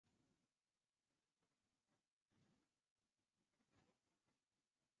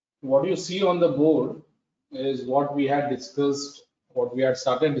What you see on the board is what we had discussed, what we had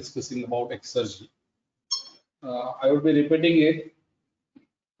started discussing about EXERGY. I would be repeating it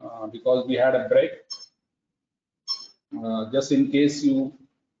because we had a break. Just in case you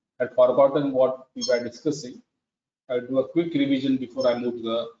had forgotten what we were discussing, I'll do a quick revision before I move to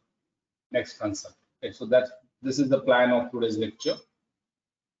the next concept. Okay, so this is the plan of today's lecture.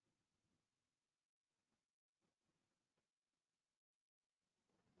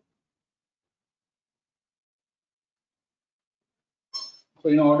 So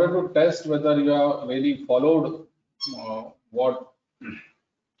in order to test whether you have really followed what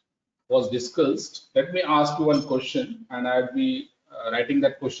was discussed, let me ask you one question, and I'll be writing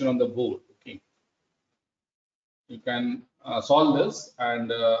that question on the board. Okay, you can solve this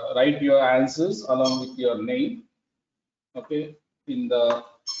and write your answers along with your name. Okay, in the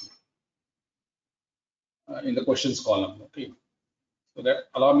questions column. Okay, so that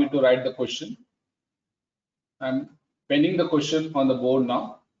allow me to write the question. I'm penning the question on the board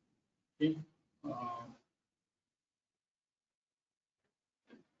now. Okay.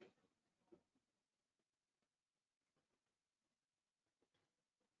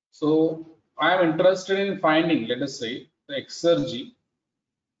 So I am interested in finding, let us say, the EXERGY.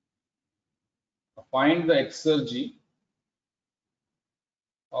 Find the EXERGY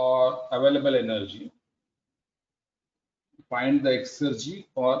or available energy. Find the EXERGY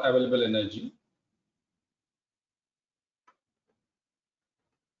or available energy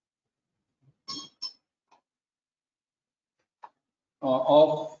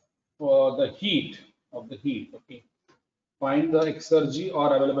of the heat Okay, find the EXERGY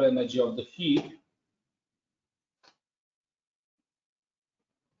or available energy of the heat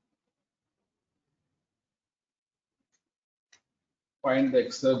find the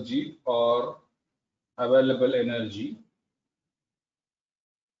EXERGY or available energy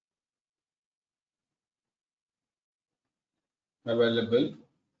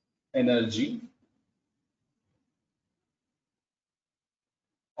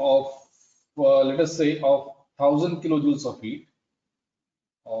of let us say of 1000 kilojoules of heat,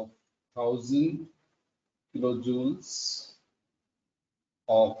 of 1000 kilojoules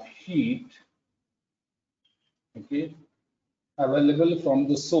of heat, okay, available from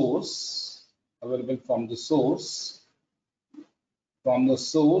the source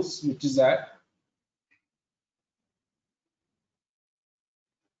which is at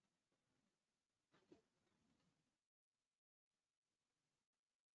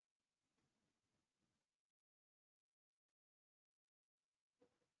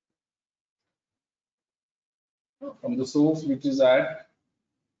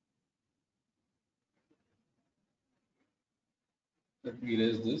let me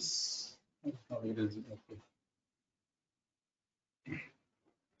erase this. Not erase it. Okay.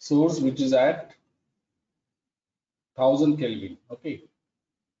 Source which is at 1000 Kelvin. Okay,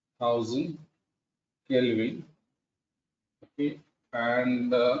 1000 Kelvin. Okay,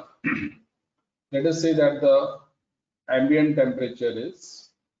 and let us say that the ambient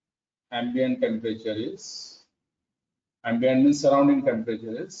means surrounding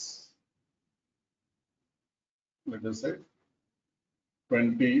temperature is, let us say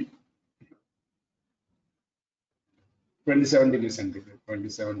 27 degrees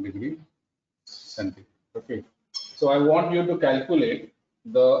centigrade. Okay, so I want you to calculate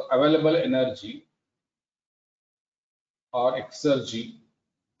the available energy or EXERGY.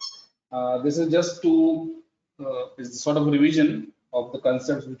 This is just to is sort of revision of the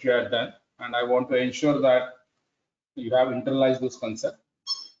concepts which you have done, and I want to ensure that you have internalized those concepts.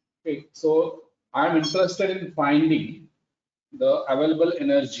 Okay, so I am interested in finding the available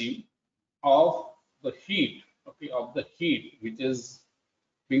energy of the heat, okay, of the heat which is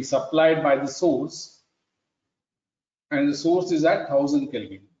being supplied by the source, and the source is at 1000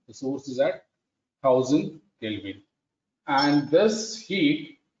 Kelvin. The source is at 1000 Kelvin, and this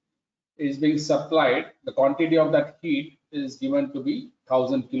heat is being supplied. The quantity of that heat is given to be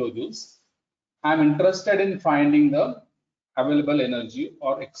 1000 kilojoules. I am interested in finding the available energy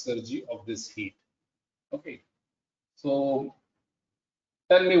or EXERGY of this heat. Okay, so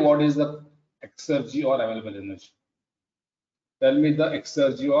tell me what is the EXERGY or available energy. Tell me the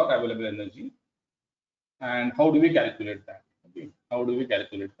EXERGY or available energy, and how do we calculate that? Okay, how do we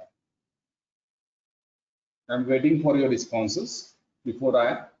calculate that? I'm waiting for your responses before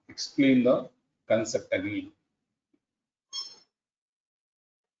I explain the concept again.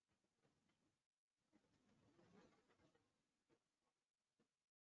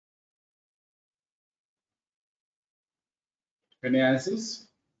 Any answers?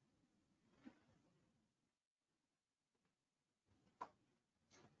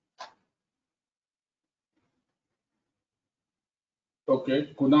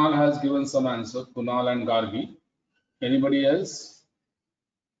 Okay, Kunal has given some answer. Kunal and Gargi. Anybody else?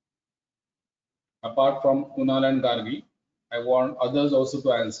 Apart from Kunal and Gargi, I want others also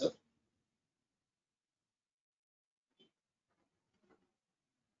to answer.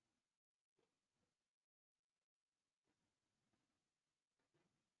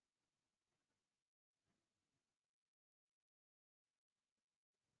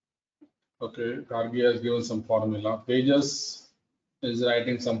 Okay, Gargi has given some formula. Tejas is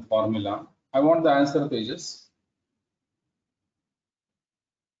writing some formula. I want the answer, Tejas.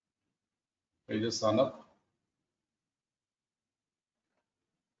 Tejas Sanap.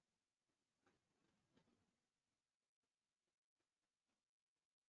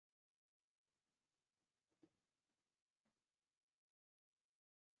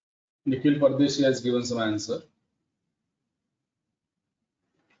 Nikhil Pardeshi has given some answer.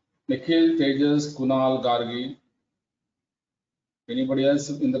 Nikhil, Tejas, Kunal, Gargi. Anybody else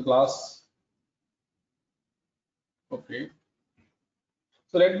in the class? Okay.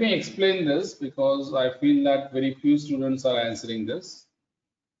 So let me explain this because I feel that very few students are answering this.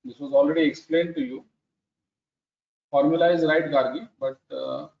 This was already explained to you. Formula is right, Gargi, but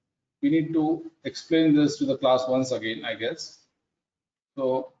we need to explain this to the class once again, I guess.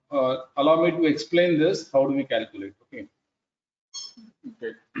 So allow me to explain this. How do we calculate? Okay.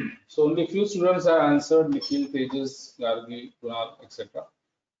 Okay. So only few students have answered: Nikhil, Tejas, Gargi, Kunal, etc.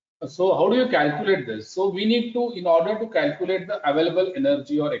 So how do you calculate this? So we need to, in order to calculate the available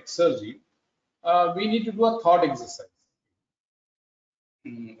energy or exergy, we need to do a thought exercise.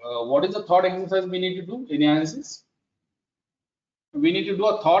 What is the thought exercise we need to do? Any answers? We need to do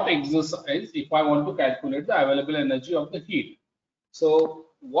a thought exercise if I want to calculate the available energy of the heat. So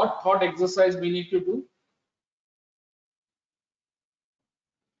what thought exercise we need to do?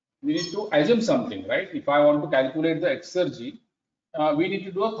 We need to assume something, right? If I want to calculate the exergy, we need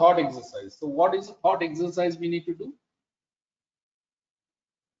to do a thought exercise. So what is the thought exercise we need to do?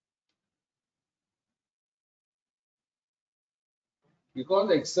 Because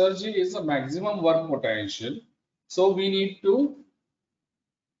exergy is the maximum work potential, so we need to,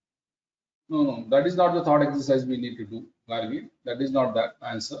 no, that is not the thought exercise we need to do, Gargi. That is not that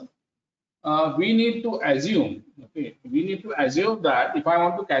answer. We need to assume, okay, we need to assume that if I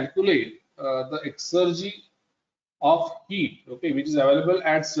want to calculate the exergy of heat, okay, which is available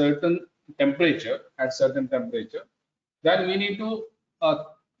at certain temperature, then we need to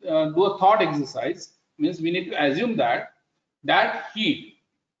do a thought exercise. Means we need to assume that that heat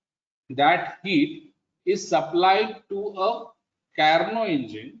that heat is supplied to a Carnot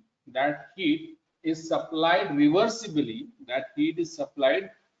engine. That heat is supplied reversibly. That heat is supplied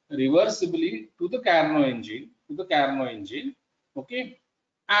reversibly to the Carnot engine. Okay,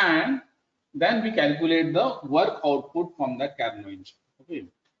 and then we calculate the work output from that Carnot engine. Okay.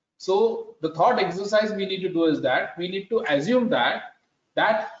 So the thought exercise we need to do is that we need to assume that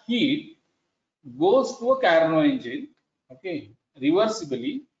that heat goes to a Carnot engine, okay,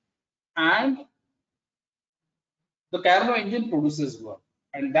 reversibly, and the Carnot engine produces work.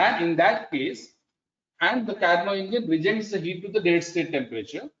 And that in that case, and the Carnot engine rejects the heat to the dead state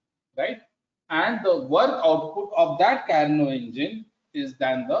temperature, right? And the work output of that Carnot engine is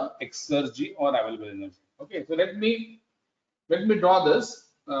then the exergy or available energy. Okay, so let me draw this.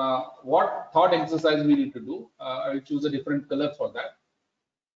 What thought exercise we need to do? I will choose a different color for that.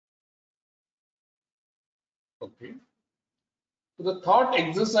 Okay. So the thought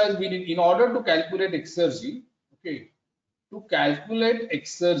exercise we need in order to calculate exergy. Okay, to calculate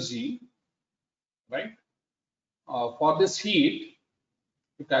exergy, right? For this heat,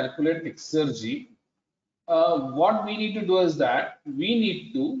 to calculate exergy, what we need to do is that we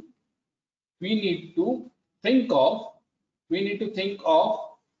need to think of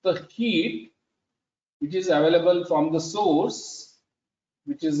the heat which is available from the source,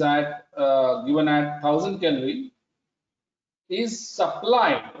 which is at given at 1000 Kelvin, is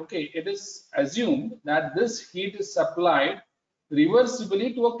supplied. Okay, it is assumed that this heat is supplied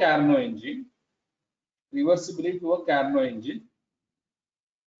reversibly to a Carnot engine,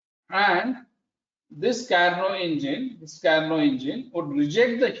 and this Carnot engine would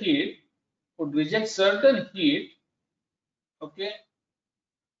reject the heat, would reject certain heat, okay,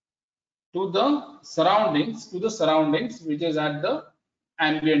 to the surroundings, which is at the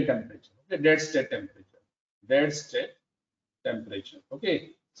ambient temperature, okay, dead state temperature.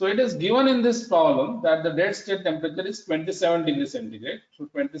 Okay, so it is given in this problem that the dead state temperature is 27 degrees centigrade. So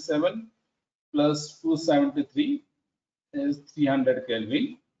 27 plus 273 is 300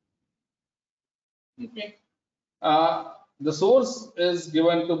 Kelvin. Okay. The source is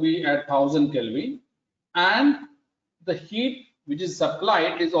given to be at 1000 Kelvin, and the heat which is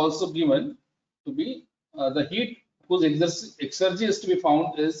supplied is also given to be the heat whose exergy is to be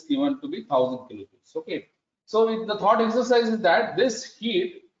found is given to be 1000 kilojoules. Okay. So the thought exercise is that this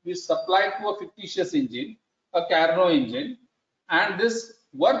heat is supplied to a fictitious engine, a Carnot engine, and this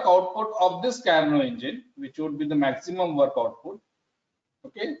work output of this Carnot engine, which would be the maximum work output,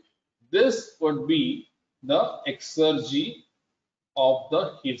 okay, this would be the exergy of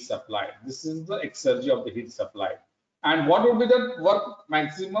the heat supply. This is the exergy of the heat supply. And what would be the work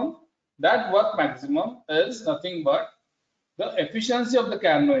maximum? That work maximum is nothing but the efficiency of the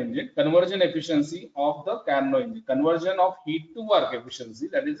Carnot engine, conversion efficiency of the Carnot engine, conversion of heat to work efficiency,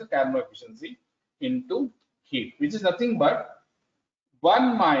 that is the Carnot efficiency into heat, which is nothing but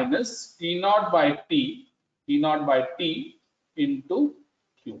 1 minus T naught by T, T naught by T into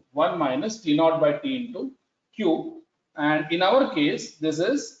Q. 1 minus T naught by T into Q. And in our case, this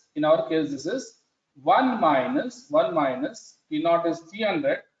is 1 minus T naught is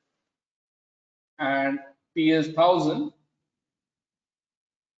 300 and T is 1000.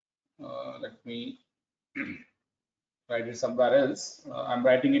 Let me write it somewhere else. I'm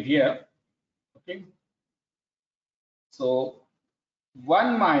writing it here. Okay. So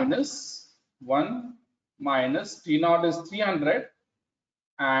 1 minus T naught is 300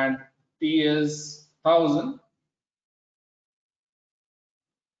 and T is 1000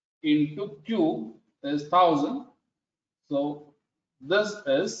 into Q is 1000. So this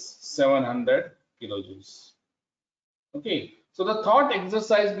is 700 kilojoules. Okay. So the thought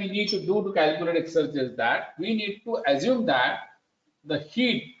exercise we need to do to calculate exergy is that we need to assume that the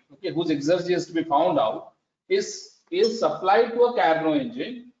heat, okay, whose exergy is to be found out is supplied to a Carnot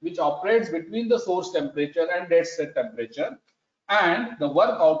engine which operates between the source temperature and dead state temperature, and the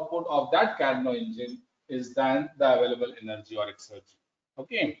work output of that Carnot engine is then the available energy or exergy.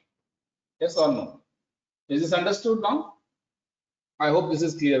 Okay. Yes or no? Is this understood now? I hope this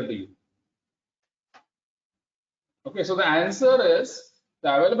is clear to you. Okay, so the answer is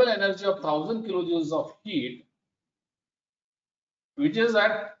the available energy of 1000 kilojoules of heat, which is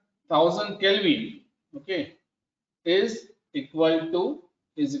at 1000 Kelvin, okay, is equal to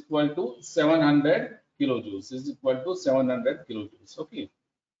 700 kilojoules. Is equal to 700 kilojoules. Okay,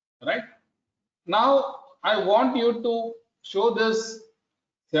 right? Now I want you to show this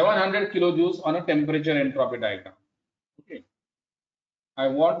 700 kilojoules on a temperature entropy diagram. Okay. I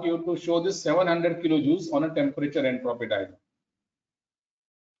want you to show this 700 kilojoules on a temperature entropy diagram.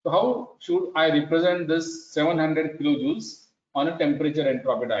 So how should I represent this 700 kilojoules on a temperature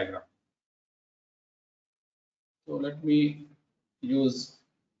entropy diagram? So let me use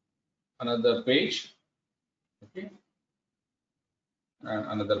another page, okay, and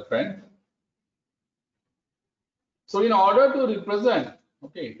another pen. So in order to represent,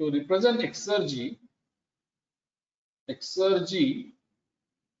 okay, to represent exergy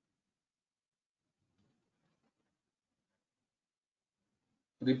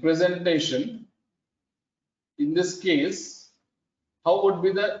representation, in this case, how would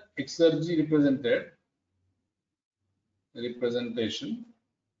be the exergy represented? Representation.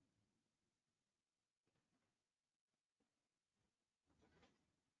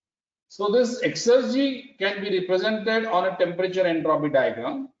 So this exergy can be represented on a temperature entropy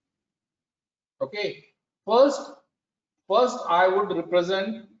diagram. Okay. First I would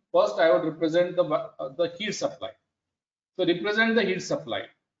represent the heat supply. So represent the heat supply.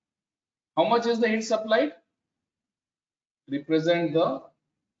 How much is the heat supplied? Represent the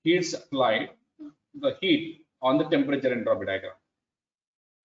heat supplied, the heat on the temperature entropy diagram.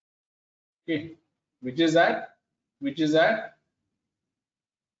 Okay, which is at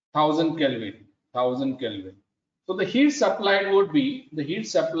 1000 Kelvin. 1000 Kelvin. So the heat supplied would be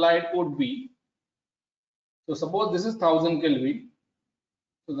so suppose this is 1000 Kelvin.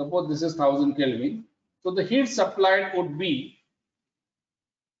 So suppose this is 1000 Kelvin. So the heat supplied would be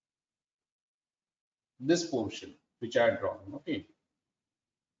this portion which I had drawn. Okay.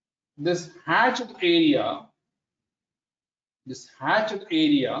 This hatched area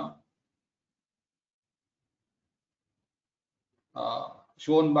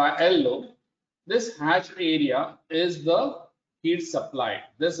shown by yellow, this hatched area is the heat supply.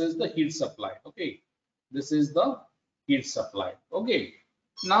 This is the heat supply. Okay. This is the heat supply. Okay.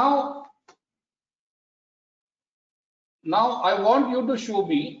 Now I want you to show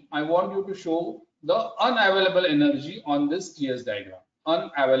the unavailable energy on this TS diagram.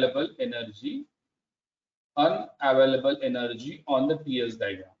 Unavailable energy on the TS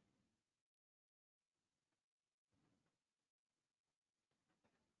diagram.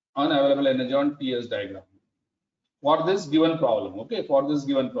 Unavailable energy on TS diagram for this given problem. Okay, for this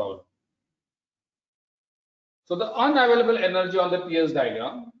given problem. So the unavailable energy on the PS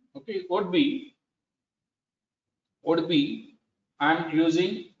diagram, okay, would be I'm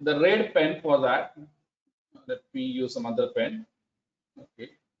using the red pen for that. Let me use some other pen.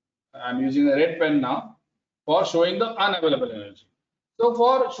 Okay, I'm using a red pen now for showing the unavailable energy. So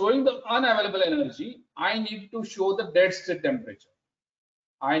for showing the unavailable energy, I need to show the dead state temperature.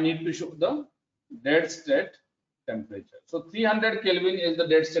 I need to show the dead state temperature. So 300 Kelvin is the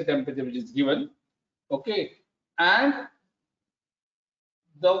dead state temperature which is given. Okay, and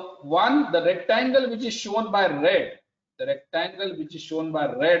the rectangle which is shown by red, the rectangle which is shown by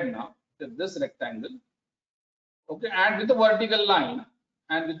red now, this rectangle, okay, and with the vertical line,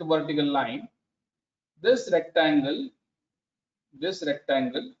 this rectangle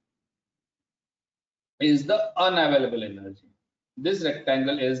is the unavailable energy. This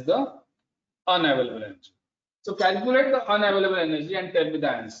rectangle is the unavailable energy. So calculate the unavailable energy and tell me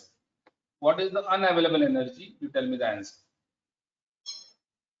the answer. What is the unavailable energy? You tell me the answer.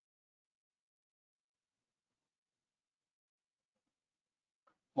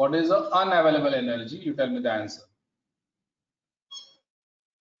 What is the unavailable energy? You tell me the answer.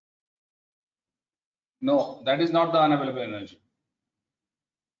 No, that is not the unavailable energy.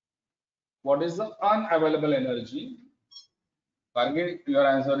 What is the unavailable energy? Kargil, your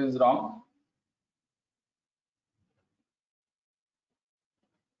answer is wrong.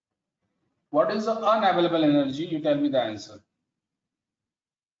 What is the unavailable energy? You tell me the answer.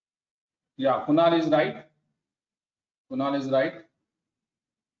 Yeah, Kunal is right. Kunal is right.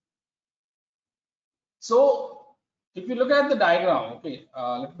 So, if you look at the diagram, okay,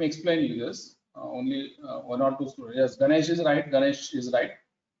 let me explain you this. Only one or two students. Yes, Ganesh is right. Ganesh is right.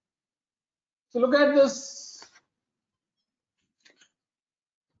 So, look at this.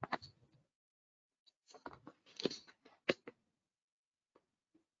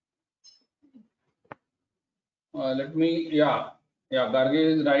 Gargi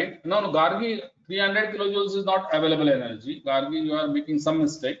is right. No, Gargi, 300 kilojoules is not available energy. Gargi, you are making some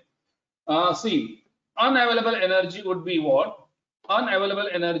mistake. See, unavailable energy would be what? Unavailable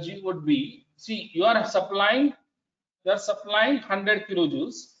energy would be, see, you are supplying 100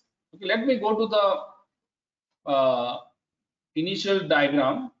 kilojoules. Okay, let me go to the initial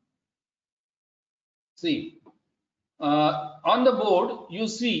diagram. See, on the board, you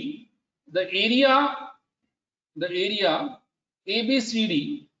see the area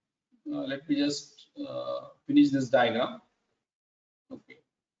ABCD. Let me just finish this diagram. Okay,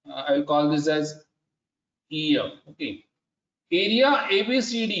 I will call this as EF. Okay, area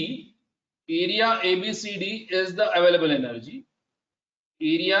ABCD is the available energy.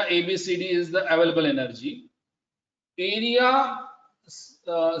 Area ABCD is the available energy. Area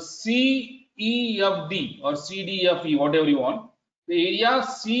CEFD or CDFE, whatever you want. The area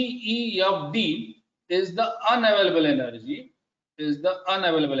CEFD is the unavailable energy.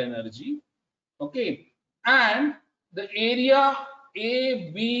 Okay, and the area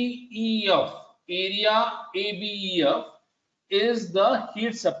ABEF is the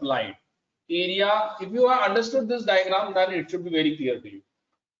heat supplied. Area, if you have understood this diagram, then it should be very clear to you.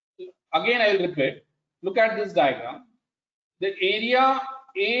 Again, I will repeat. Look at this diagram. The area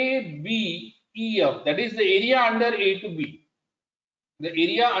ABEF, that is the area under A to B. The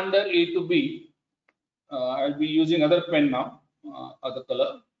area under A to B, I'll be using other pen now, other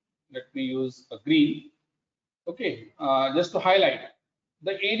color. Let me use a green. Okay, just to highlight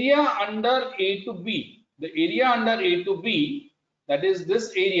the area under A to B. The area under A to B, that is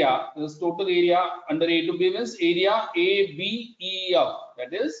this area, this total area under A to B means area ABEF.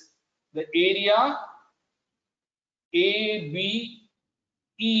 That is the area ABEF.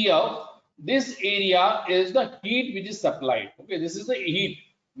 This area is the heat which is supplied. Okay, this is the heat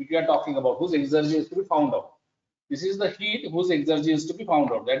which we are talking about, whose exergy is to be found out. This is the heat whose exergy is to be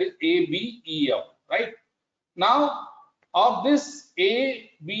found out. That is ABEF, right? Now, of this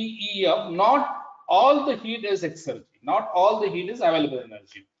ABEF, not all the heat is exergy. Not all the heat is available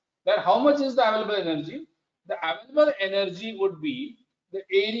energy. Then how much is the available energy? The available energy would be the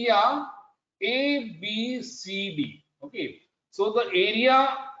area ABCD. Okay. So the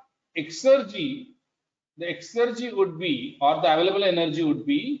area exergy, the exergy would be, or the available energy would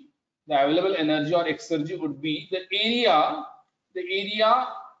be, the available energy or exergy would be the area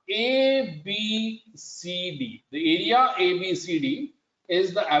ABCD. The area ABCD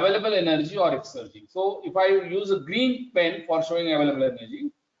is the available energy or exergy. So if I use a green pen for showing available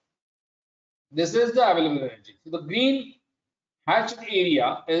energy, this is the available energy. So the green hatched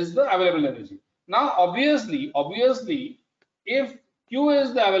area is the available energy. Now, obviously, if Q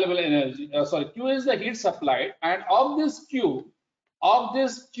is the available energy, Q is the heat supplied, and of this Q,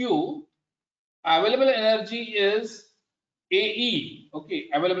 available energy is AE, okay,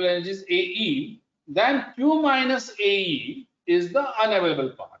 available energy is AE, then Q minus AE is the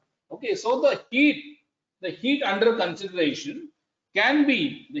unavailable part. Okay, so the heat under consideration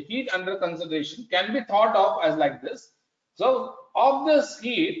the heat under consideration can be thought of as like this. So of this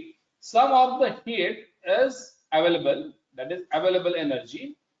heat, some of the heat is available, that is available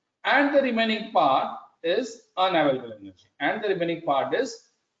energy, and the remaining part is unavailable energy, and the remaining part is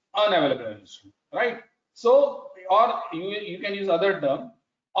unavailable energy, right? So, or you can use other term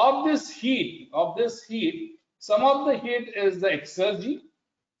of this heat, some of the heat is the exergy,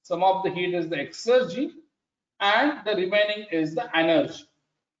 some of the heat is the exergy, and the remaining is the energy,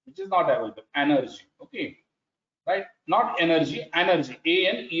 which is not available, energy, okay, right? Not energy, energy,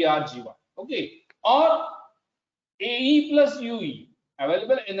 ANERGY, okay, or AE plus UE,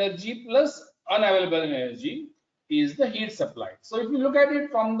 available energy plus unavailable energy, is the heat supplied. So if you look at it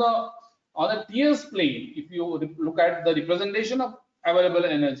from the on the TS plane, if you look at the representation of available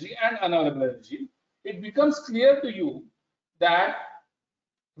energy and unavailable energy, it becomes clear to you that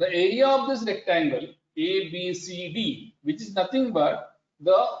the area of this rectangle ABCD, which is nothing but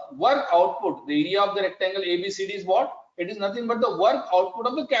the work output, the area of the rectangle ABCD is what? It is nothing but the work output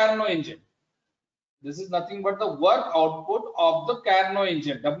of the Carnot engine. This is nothing but the work output of the Carnot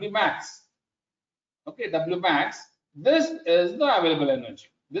engine, W max. Okay, W max. This is the available energy.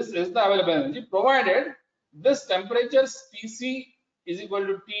 This is the available energy, provided this temperature Tc is equal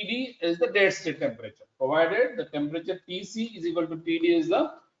to Td is the dead state temperature. Provided the temperature Tc is equal to Td is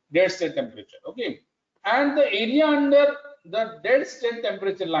the dead state temperature. Okay, and the area under the dead state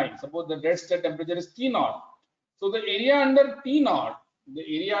temperature line. Suppose the dead state temperature is T naught. So the area under T naught, the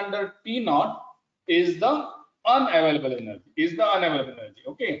area under T naught is the unavailable energy.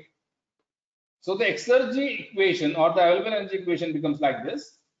 Okay, so the exergy equation or the available energy equation becomes like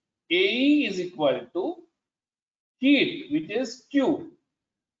this: AE is equal to heat, which is Q,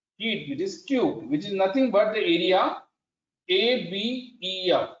 which is nothing but the area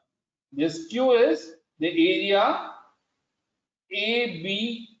ABEF. This Q is the area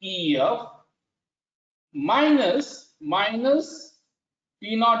ABEF minus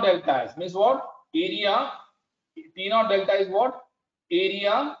T naught delta S. Means what? Area T naught delta is what?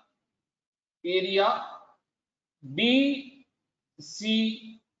 Area BCEF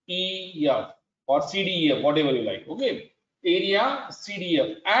or CDEF, whatever you like. Okay, area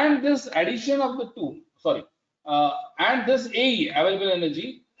CDF, and this addition of the two, sorry, and this AE, available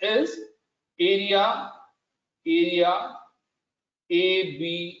energy, is area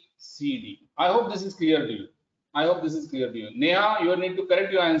ABCD. I hope this is clear to you. Neha, you need to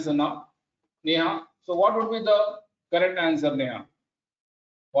correct your answer now. Neha, so what would be the correct answer, Neha,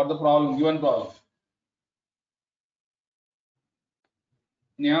 for the problem, given problem?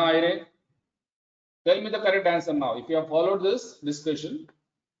 Neha Aire, tell me the correct answer now. If you have followed this discussion,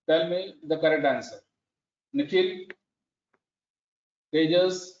 tell me the correct answer. Nikhil,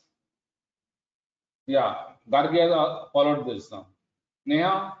 Tejas, yeah, Gargi has followed this now.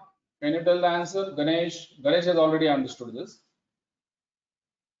 Neha, can you tell the answer? Ganesh has already understood this.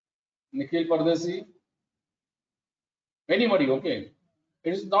 Nikhil Pardesi, anybody, okay.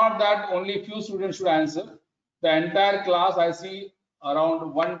 It is not that only few students should answer. The entire class, I see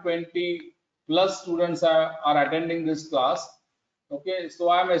around 120 plus students are attending this class. Okay, so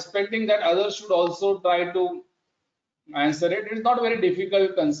I am expecting that others should also try to answer it. It is not a very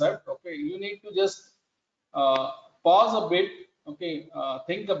difficult concept. Okay, you need to just pause a bit. Okay,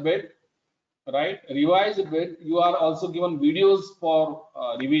 think a bit, right? Revise a bit. You are also given videos for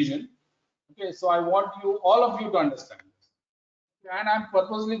revision. Okay, so I want you, all of you, to understand this. And I'm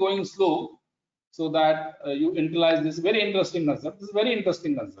purposely going slow so that you internalize this very interesting concept. This is very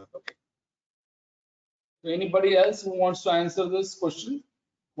interesting concept. Okay. So anybody else who wants to answer this question?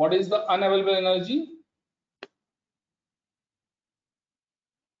 What is the unavailable energy?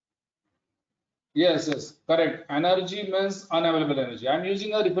 Yes, correct. Energy means unavailable energy. I'm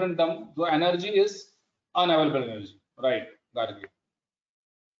using a different term. So energy is unavailable energy. Right, Gargi.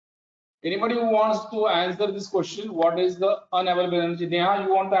 Anybody who wants to answer this question, what is the unavailable energy? Neha, you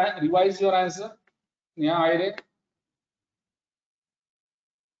want to revise your answer? Neha Aire.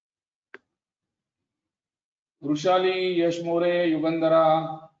 Rushali, Yashmore,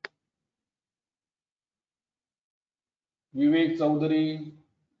 Yugandhara, Vivek Chaudhary,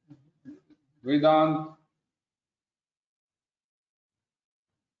 Vedant,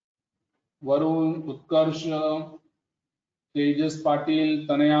 Varun, Utkarsh, Tejas Patil,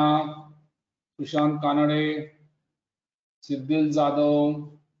 Tanaya, Sushant Kanade, Siddhil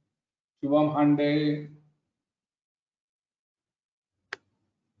Jadhav, Shivam Hande,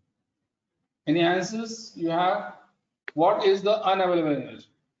 Any answers you have? What is the unavailable energy?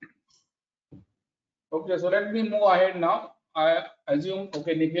 Okay, so let me move ahead now. I assume,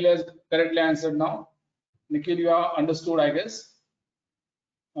 okay, Nikhil has correctly answered now. Nikhil, you are understood, I guess.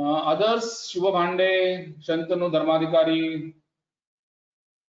 Others, Shubha Bhande, Shantanu Dharmadhikari,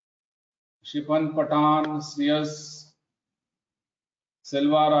 Shifan Patan, Shreyas,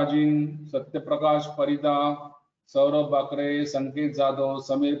 Selva Rajin, Satyaprakash Parida, Saurabh Bakre, Sanket Jadhav,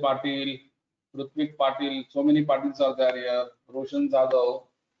 Samir Patil, Rutvik Patil, so many Patils are there here. Roshan Jadhav,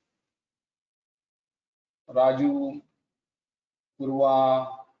 Raju, Purva,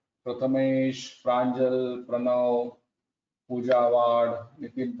 Prathamesh, Pranjal, Pranav, Pooja Awad,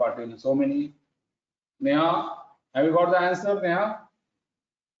 Nitin Patil, so many. Neha, have you got the answer, Neha?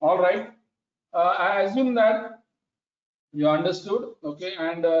 All right. I assume that you understood. Okay,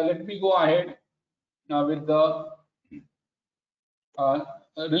 and let me go ahead with the uh,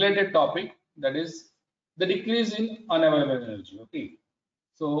 related topic, that is the decrease in unavailable energy. Okay,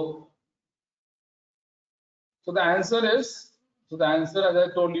 so so the answer is, so the answer, as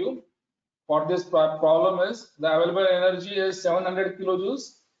I told you, for this problem is the available energy is 700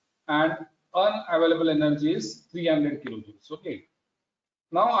 kilojoules and unavailable energy is 300 kilojoules. Okay,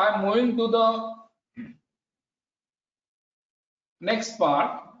 now I'm moving to the next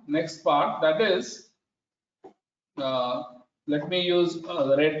part, that is, uh, let me use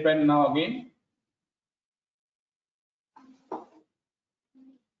the red pen now again.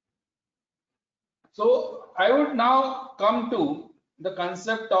 So I would now come to the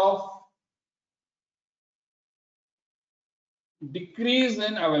concept of decrease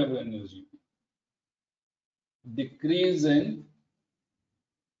in available energy. Decrease in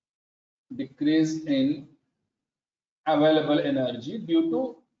available energy due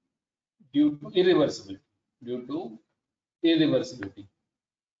to irreversibility. Due to irreversibility.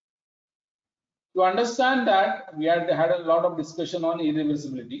 To understand that, we had a lot of discussion on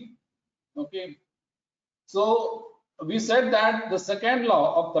irreversibility. Okay, so we said that the second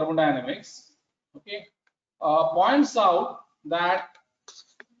law of thermodynamics, okay, points out that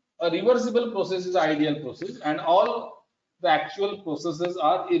a reversible process is ideal process and all the actual processes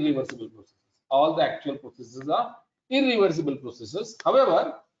are irreversible processes. All the actual processes are irreversible processes.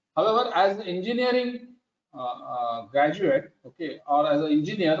 However, as an engineering graduate, okay, or as an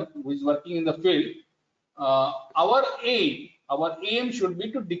engineer who is working in the field, our aim should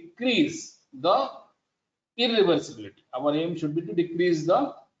be to decrease the irreversibility. Our aim should be to decrease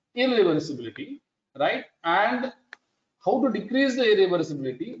the irreversibility, right? And how to decrease the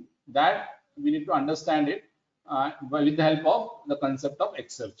irreversibility, that we need to understand it with the help of the concept of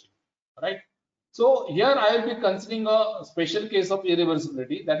exergy, right? So here I will be considering a special case of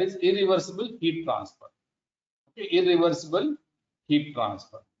irreversibility, that is irreversible heat transfer. Okay, irreversible heat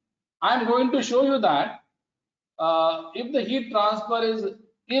transfer. I am going to show you that if the heat transfer is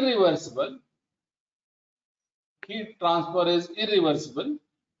irreversible,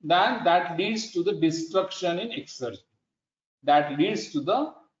 then that leads to the destruction in exergy. That leads to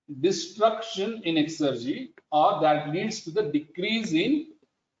the destruction in exergy, or that leads to the decrease in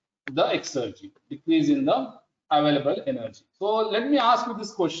the exergy, decrease in the available energy. So let me ask you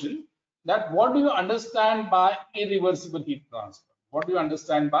this question, that what do you understand by irreversible heat transfer? What do you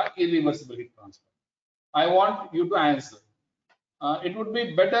understand by irreversible heat transfer? I want you to answer. It would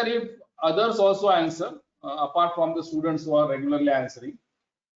be better if others also answer, apart from the students who are regularly answering.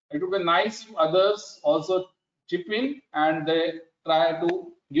 It would be nice if others also chip in and they try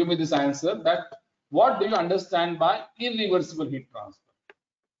to give me this answer, that what do you understand by irreversible heat transfer?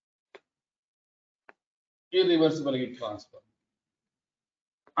 Irreversible heat transfer.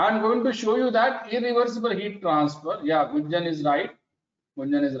 I'm going to show you that irreversible heat transfer. Yeah, Gunjan is right.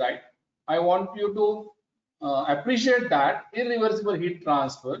 Gunjan is right. I want you to appreciate that irreversible heat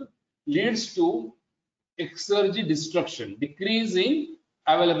transfer leads to exergy destruction, decrease in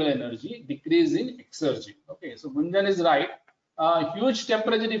available energy, decrease in exergy. Okay, so Gunjan is right. Huge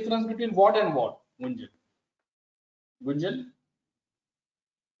temperature difference between what and what, Gunjan? Gunjan,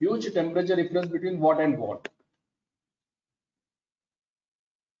 huge temperature difference between what and what?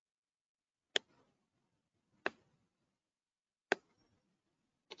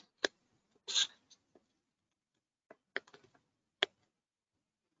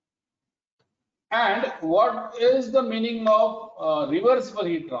 And what is the meaning of reversible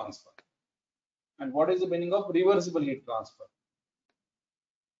heat transfer? And what is the meaning of reversible heat transfer?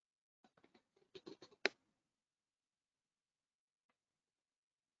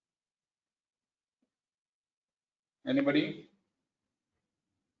 Anybody?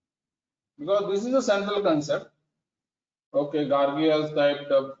 Because this is a central concept. Okay, Gargi has typed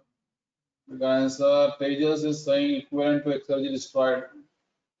up Answer. Tejas is saying equivalent to exergy destroyed.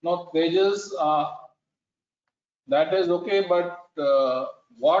 No, Tejas, that is okay, but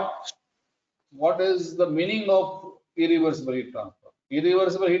what is the meaning of irreversible heat transfer?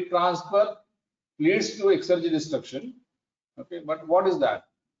 Irreversible heat transfer leads to exergy destruction. Okay, but what is that?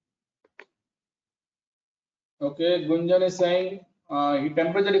 Okay, Gunjan is saying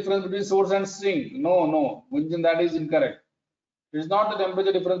temperature difference between source and sink. No, Gunjan, that is incorrect. It is not the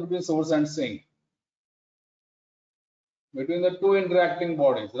temperature difference between source and sink. Between the two interacting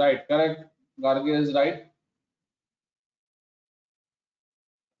bodies, right? Correct. Garge is right.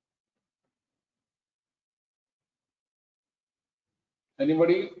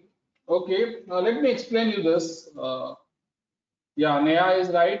 Anybody? Okay, let me explain you this. Yeah, Neha is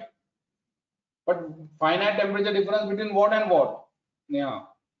right. But finite temperature difference between what and what? Neha.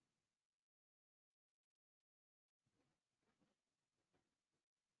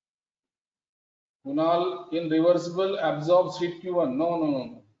 Kunal, in reversible absorbs heat Q1.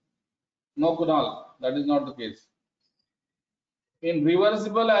 No. No, Kunal, that is not the case. In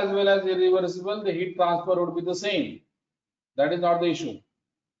reversible as well as irreversible, the heat transfer would be the same. That is not the issue.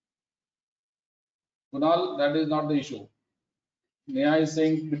 Kunal, that is not the issue. Neha is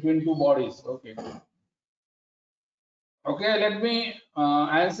saying between two bodies. Okay. Okay, let me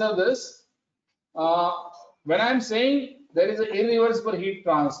answer this. When I'm saying there is an irreversible heat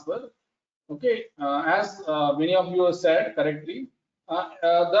transfer, okay, as many of you have said correctly,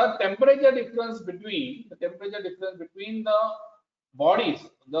 the temperature difference between the bodies,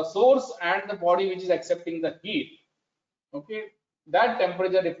 the source and the body which is accepting the heat, okay, that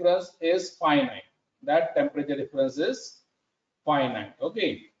temperature difference is finite. That temperature difference is finite.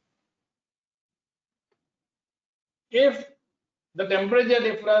 Okay. If the temperature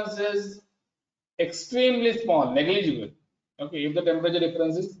difference is extremely small, negligible, okay, if the temperature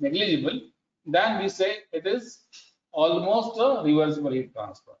difference is negligible, then we say it is almost a reversible heat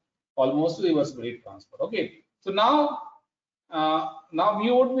transfer. Almost a reversible heat transfer. Okay. So now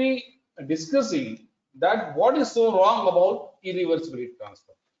we would be discussing that what is so wrong about irreversible heat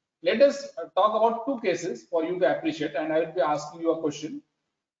transfer. Let us talk about two cases for you to appreciate, and I will be asking you a question.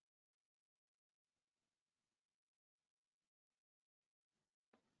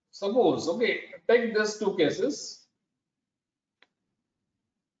 Suppose, okay, take these two cases.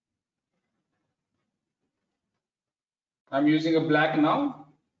 I'm using a black now.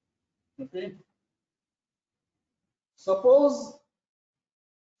 Okay. Suppose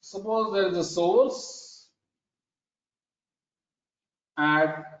there is a source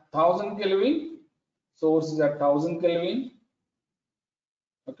at 1000 Kelvin. Source is at 1000 Kelvin.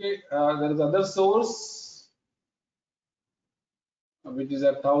 Okay. There is other source which is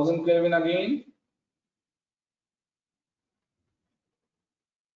at 1000 Kelvin again.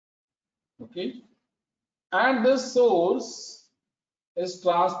 Okay. And this source is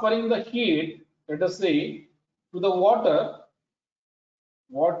transferring the heat, let us say, to the water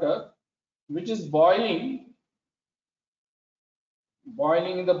which is boiling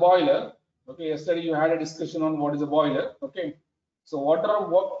in the boiler. Okay, yesterday you had a discussion on what is a boiler. Okay, so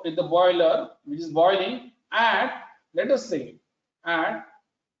water in the boiler which is boiling at, let us say 1000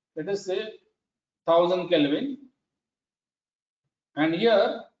 Kelvin, and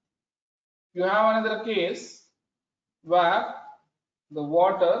here you have another case where the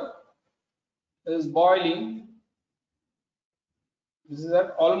water is boiling. This is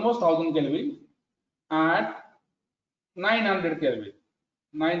at almost 1000 Kelvin at 900 Kelvin.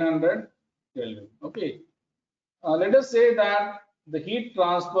 900 Kelvin. Okay. Let us say that the heat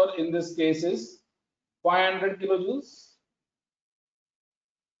transfer in this case is 500 kilojoules,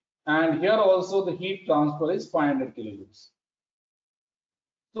 and here also the heat transfer is 500 kilojoules.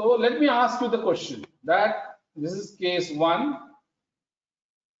 So let me ask you the question that this is case 1,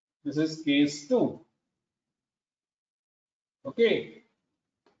 this is case 2. Okay.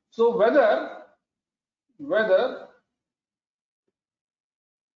 So whether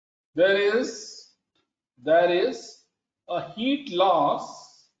there is a heat loss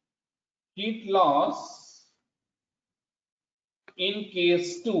in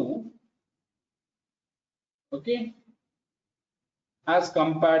case 2, okay, as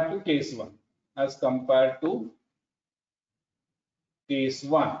compared to case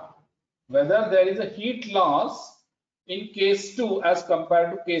 1, whether there is a heat loss in case 2 as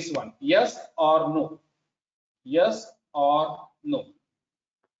compared to case 1, yes or no? Yes or no?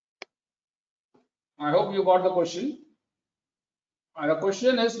 I hope you got the question. And the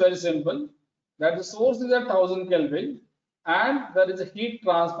question is very simple, that the source is at 1000 Kelvin and there is a heat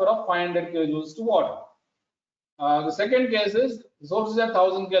transfer of 500 kilojoules to water. The second case is the source is at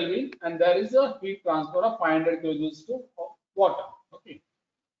 1000 Kelvin and there is a heat transfer of 500 kilojoules to water. Okay.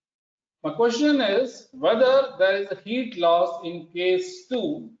 My question is whether there is a heat loss in case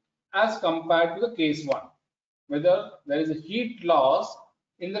 2 as compared to the case 1. Whether there is a heat loss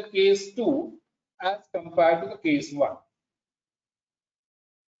in the case 2 as compared to the case 1.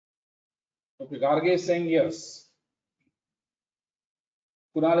 Okay, Garge is saying yes.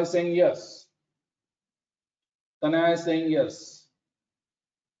 Kunal is saying yes. Tanaya is saying yes.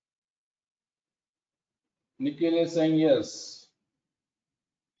 Nikhil is saying yes.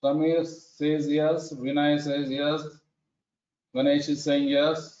 Samir says yes. Vinay says yes. Ganesh is saying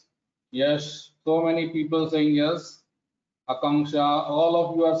yes. Yes. So many people saying yes. Akanksha, all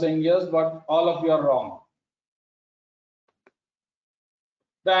of you are saying yes, but all of you are wrong.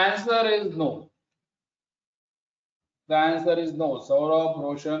 The answer is no. The answer is no. Saurabh,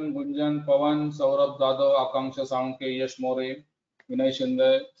 Roshan, Gunjan, Pavan, Saurabh, Dado, Akanksha, Soundke, Yash More, Vinay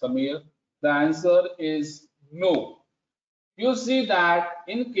Shinde, Samir. The answer is no. You see that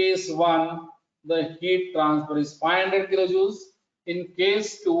in case 1, the heat transfer is 500 kilojoules. In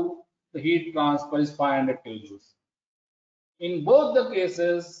case 2, the heat transfer is 500 kilojoules. In both the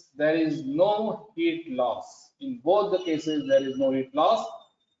cases, there is no heat loss. In both the cases, there is no heat loss.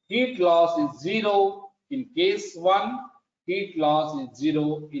 Heat loss is 0 in case 1. Heat loss is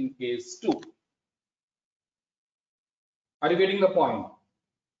 0 in case 2. Are you getting the point?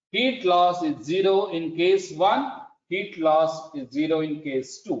 Heat loss is 0 in case 1. Heat loss is 0 in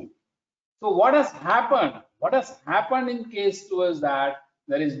case 2. So what has happened? What has happened in case 2 is that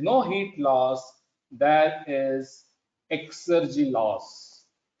there is no heat loss. There is exergy loss.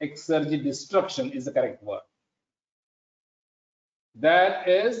 Exergy destruction is the correct word. There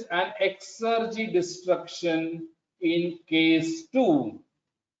is an exergy destruction in case 2,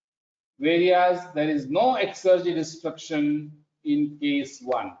 whereas there is no exergy destruction in case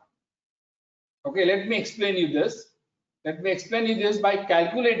 1. Okay, let me explain you this. Let me explain you this by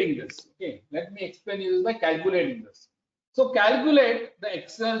calculating this. Okay, let me explain you this by calculating this. So calculate the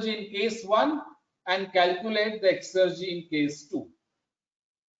exergy in case 1 and calculate the exergy in case 2.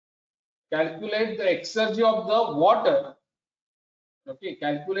 Calculate the exergy of the water. Okay,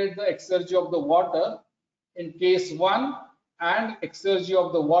 calculate the exergy of the water in case 1 and exergy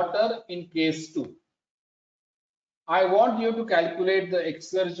of the water in case 2. I want you to calculate the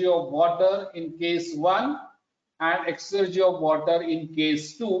exergy of water in case 1 and exergy of water in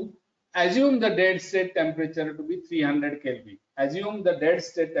case 2. Assume the dead state temperature to be 300 Kelvin. Assume the dead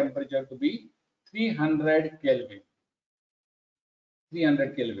state temperature to be 300 Kelvin.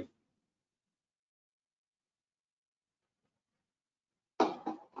 300 Kelvin.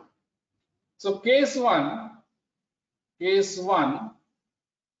 So case 1, the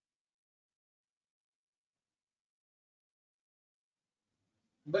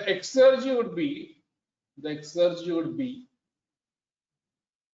exergy would be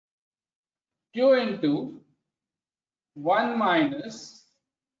Q into 1 minus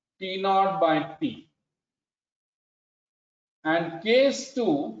T naught by T. And case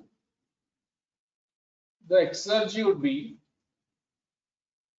 2, the exergy would be,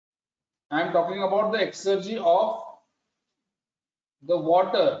 I am talking about the exergy of the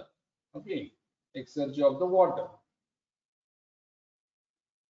water. Okay, exergy of the water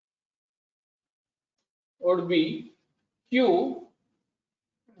would be Q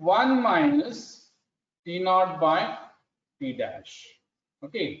 1 minus T naught by T dash.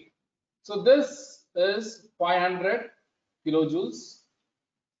 Okay, so this is 500 kilojoules.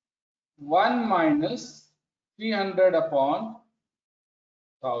 1 minus 300 upon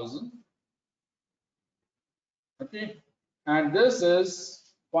 1000. Okay, and this is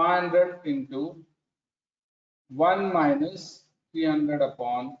 500 into 1 minus 300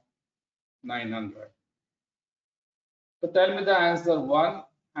 upon 900. So tell me the answer 1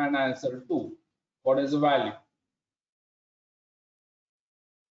 and answer 2. What is the value?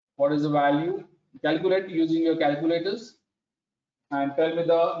 What is the value? Calculate using your calculators and tell me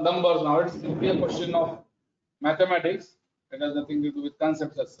the numbers. Now it's simply a question of mathematics. It has nothing to do with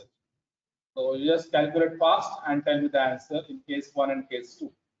concepts as such. So you just calculate fast and tell me the answer in case 1 and case 2.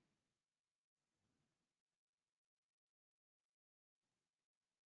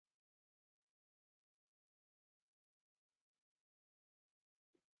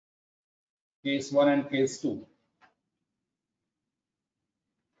 Case 1 and case 2.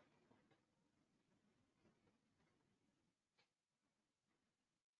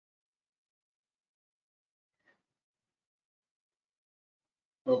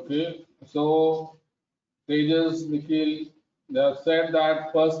 Okay, so Tejas, Nikhil, they have said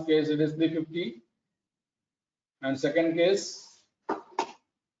that first case it is 350. And second case,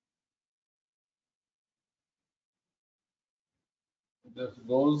 this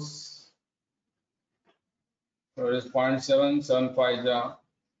goes, so it is 0.775 ja,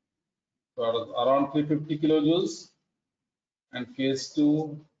 so around 350 kilojoules, and case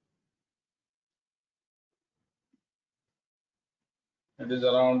 2, it is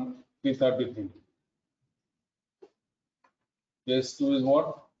around 333. Case 2 is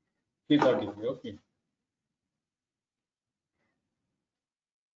what? 333. Okay.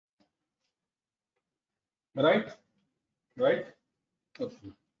 Right? Right?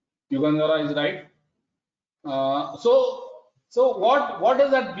 Okay. Yugandhara is right. So what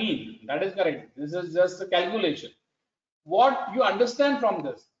does that mean? That is correct. This is just a calculation. What you understand from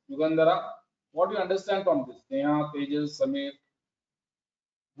this, Yugandhara? What do you understand from this? Neha, Tejas, Samir.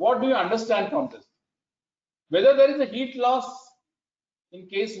 What do you understand from this? Whether there is a heat loss in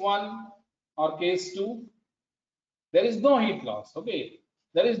case 1 or case 2, there is no heat loss. Okay,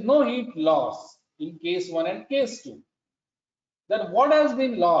 there is no heat loss in case 1 and case 2. Then what has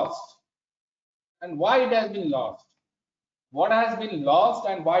been lost and why it has been lost? What has been lost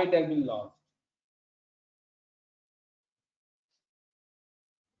and why it has been lost?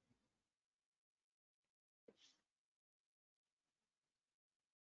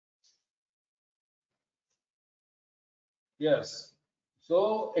 Yes.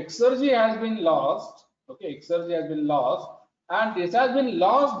 So exergy has been lost. Okay, exergy has been lost, and this has been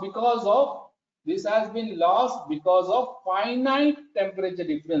lost because of finite temperature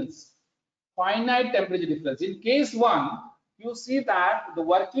difference. Finite temperature difference. In case 1, you see that the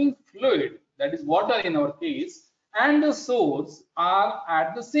working fluid, that is water in our case, and the source are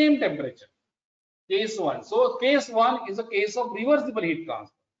at the same temperature. Case 1. So case 1 is a case of reversible heat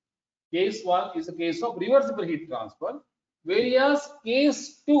transfer. Case 1 is a case of reversible heat transfer, whereas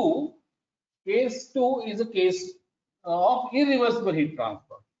case 2 is a case of irreversible heat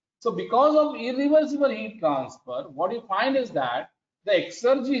transfer. So because of irreversible heat transfer, what you find is that the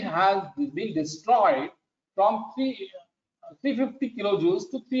exergy has been destroyed from 350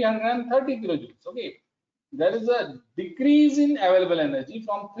 kilojoules to 330 kilojoules. Okay, there is a decrease in available energy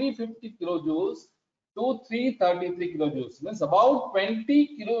from 350 kilojoules to 333 kilojoules, means about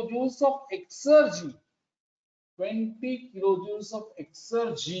 20 kilojoules of exergy. 20 kilojoules of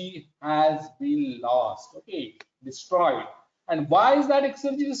exergy has been lost, okay, destroyed. And why is that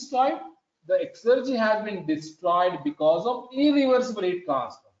exergy destroyed? The exergy has been destroyed because of irreversible heat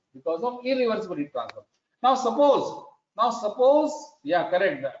transfer. Because of irreversible heat transfer. Now suppose, yeah,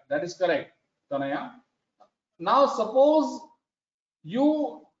 correct. That is correct, Tanaya. Now suppose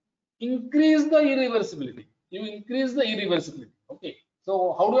you increase the irreversibility. You increase the irreversibility. Okay.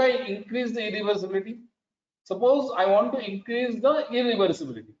 So how do I increase the irreversibility? Suppose I want to increase the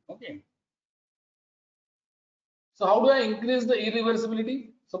irreversibility. Okay. So how do I increase the irreversibility?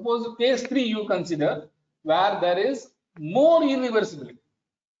 Suppose case 3 you consider, where there is more irreversibility.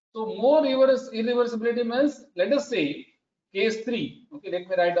 So more irreversibility means, let us say case 3. Okay, let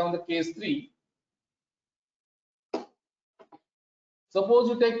me write down the case 3. Suppose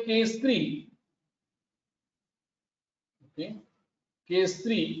you take case 3. Okay, case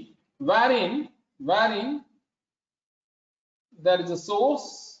 3, wherein there is a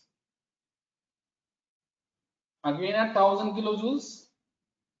source again at 1000 kilojoules.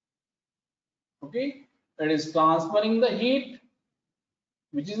 Okay, it is transferring the heat,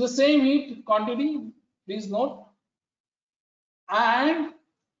 which is the same heat quantity, please note. And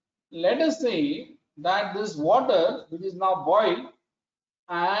let us say that this water, which is now boiled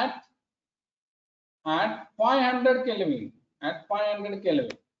at 500 Kelvin, at 500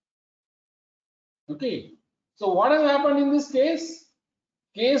 Kelvin. Okay, so what has happened in this case?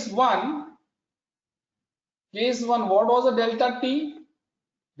 Case 1, what was the delta T?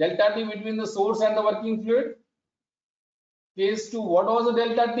 Delta T between the source and the working fluid. Case 2, what was the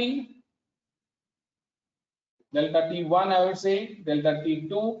delta T? Delta T1, I would say, delta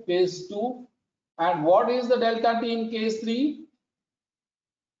T2, case 2. And what is the delta T in case 3?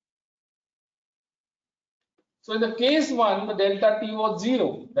 So in the case 1, the delta T was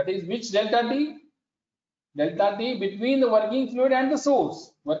 0. That is which delta T? Delta T between the working fluid and the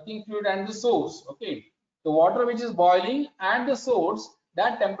source. Working fluid and the source. Okay. The water which is boiling and the source,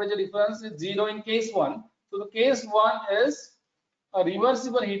 that temperature difference is 0 in case 1. So the case 1 is a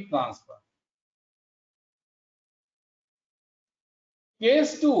reversible heat transfer.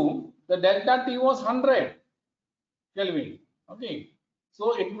 Case 2, the delta T was 100 Kelvin. Okay.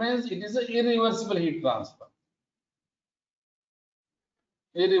 So it means it is an irreversible heat transfer.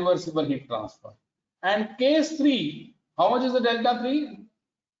 Irreversible heat transfer. And case 3, how much is the delta 3?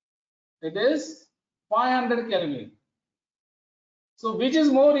 It is 500 Kelvin. So which is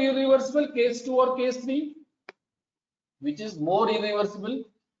more irreversible, case 2 or case 3? Which is more irreversible,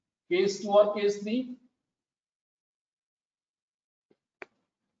 case 2 or case 3?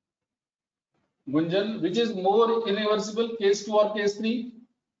 Gunjan, which is more irreversible, case 2 or case 3?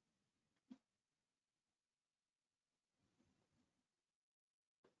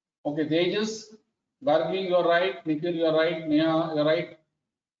 Okay, Tejas, Gargi, you are right. Nikhil, you are right. Neha, you are right.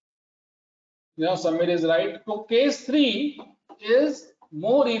 Now, Samir is right. So, case 3 is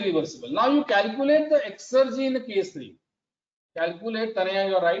more irreversible. Now, you calculate the exergy in the case 3. Calculate, Tanaya,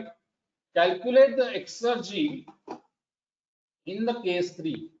 you are right. Calculate the exergy in the case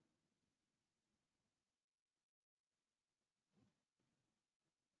 3.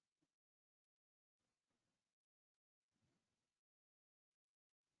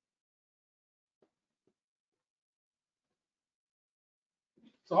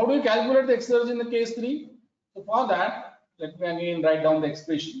 So, how do you calculate the exergy in the case 3? So, for that, let me again write down the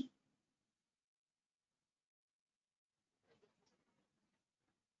expression.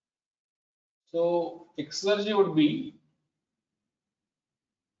 So, exergy would be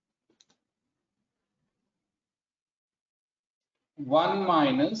one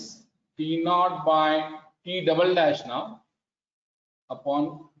minus T naught by T double dash now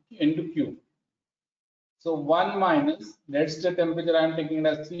upon into Q. So 1 minus, let's the temperature I am taking it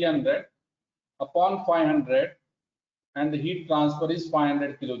as 300 upon 500, and the heat transfer is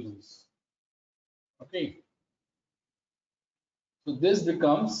 500 kilojoules. Okay. So this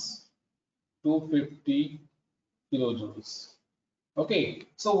becomes 250 kilojoules. Okay.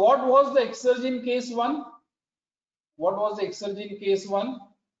 So what was the exergy in case 1? What was the exergy in case 1?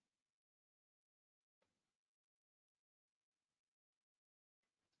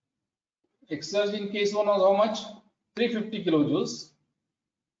 Exergy in case 1 was how much? 350 kilojoules.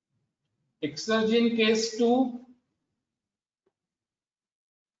 Exergy in case 2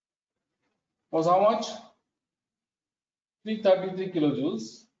 was how much? 333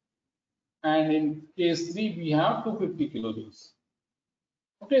 kilojoules. And in case 3 we have 250 kilojoules.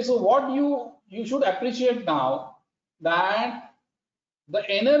 Okay, so what you should appreciate now that the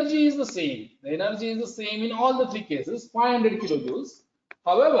energy is the same. The energy is the same in all the 3 cases, 500 kilojoules.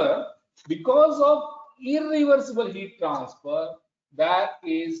 However, because of irreversible heat transfer, that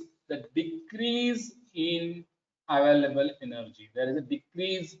is the decrease in available energy. There is a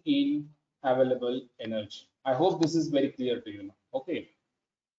decrease in available energy. I hope this is very clear to you now. Okay.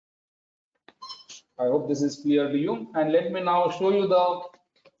 I hope this is clear to you. And let me now show you the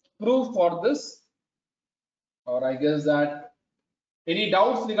proof for this. Or I guess that any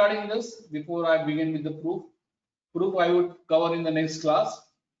doubts regarding this before I begin with the proof? Proof I would cover in the next class,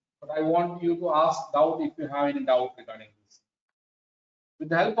 but I want you to ask doubt if you have any doubt regarding this. With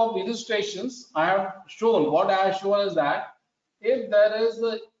the help of illustrations, I have shown what I have shown is that if there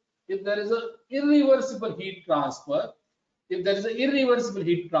is a irreversible heat transfer,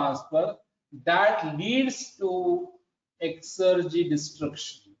 that leads to exergy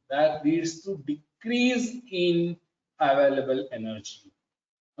destruction, that leads to decrease in available energy.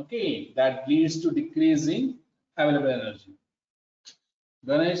 Okay, that leads to decrease in available energy.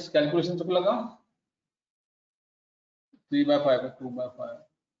 Ganesh, calculation चुक लगा? 3 by 5, 2 by 5.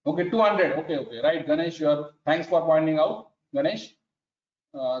 Okay, 200. Okay, right. Ganesh, you are. Thanks for pointing out, Ganesh.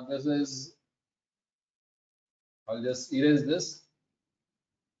 This is. I'll just erase this.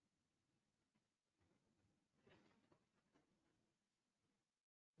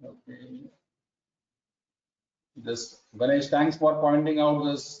 Okay. Just Ganesh, thanks for pointing out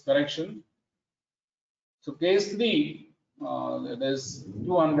this correction. So case 3, that is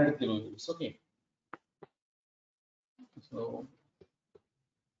 200 kilojoules. Okay. So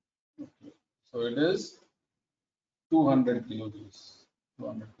it is 200 kilojoules.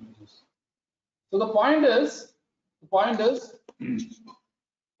 200 kilojoules. So the point is,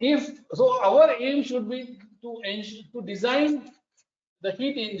 if so, our aim should be to design the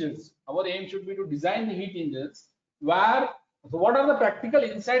heat engines. Our aim should be to design the heat engines where. So what are the practical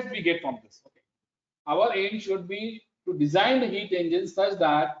insights we get from this? Okay. Our aim should be to design the heat engine such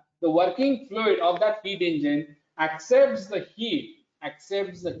that the working fluid of that heat engine accepts the heat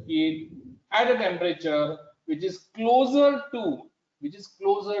at a temperature which is closer to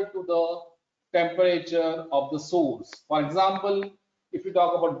the temperature of the source. For example, if you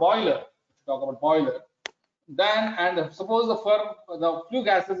talk about boiler, then and suppose the flue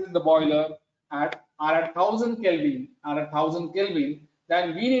gases in the boiler are at 1000 Kelvin,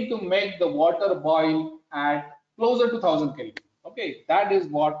 then we need to make the water boil at closer to 1000 Kelvin. Okay, that is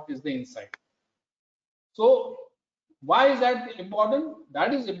what is the insight. So Why is that important?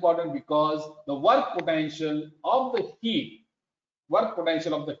 That is important because the work potential of the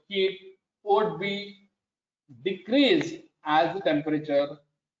heat would be decreased as the temperature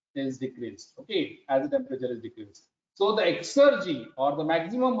is decreased. Okay, as the temperature is decreased. So the exergy or the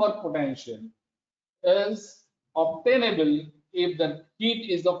maximum work potential is obtainable if the heat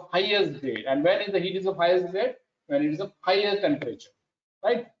is of highest grade. And when is the heat is of highest grade? When it is of higher temperature,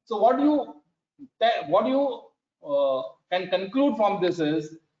 right? So what you can conclude from this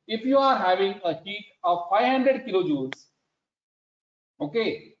is, if you are having a heat of 500 kilojoules,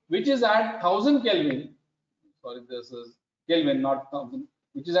 okay, which is at 1000 Kelvin, sorry, this is Kelvin, not 1000,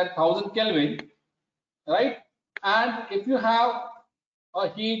 which is at 1000 Kelvin, right? And if you have a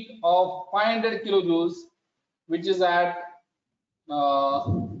heat of 500 kilojoules, which is at uh,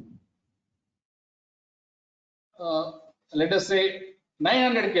 uh, let us say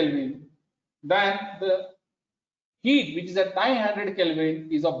 900 Kelvin, then the heat which is at 900 Kelvin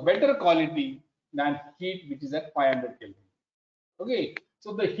is of better quality than heat which is at 500 Kelvin. Okay,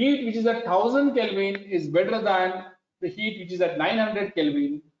 so the heat which is at 1000 Kelvin is better than the heat which is at 900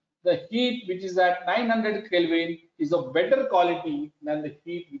 Kelvin. The heat which is at 900 Kelvin is of better quality than the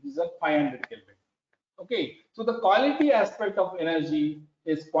heat which is at 500 Kelvin. Okay, so the quality aspect of energy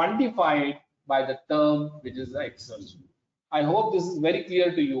is quantified by the term which is the exergy. I hope this is very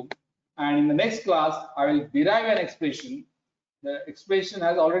clear to you. And in the next class, I will derive an expression. The expression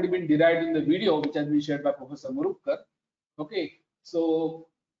has already been derived in the video which has been shared by Professor Murukar. Okay, so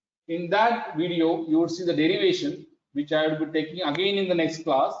in that video, you would see the derivation, which I will be taking again in the next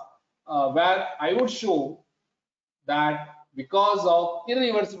class, where I would show that because of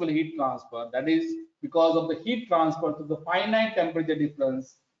irreversible heat transfer, that is because of the heat transfer to the finite temperature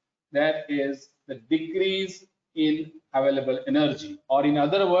difference, there is the decrease in available energy, or in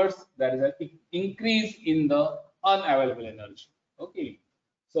other words, there is an increase in the unavailable energy. Okay,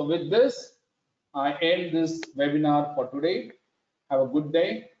 so with this, I end this webinar for today. Have a good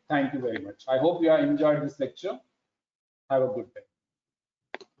day. Thank you very much. I hope you have enjoyed this lecture. Have a good day.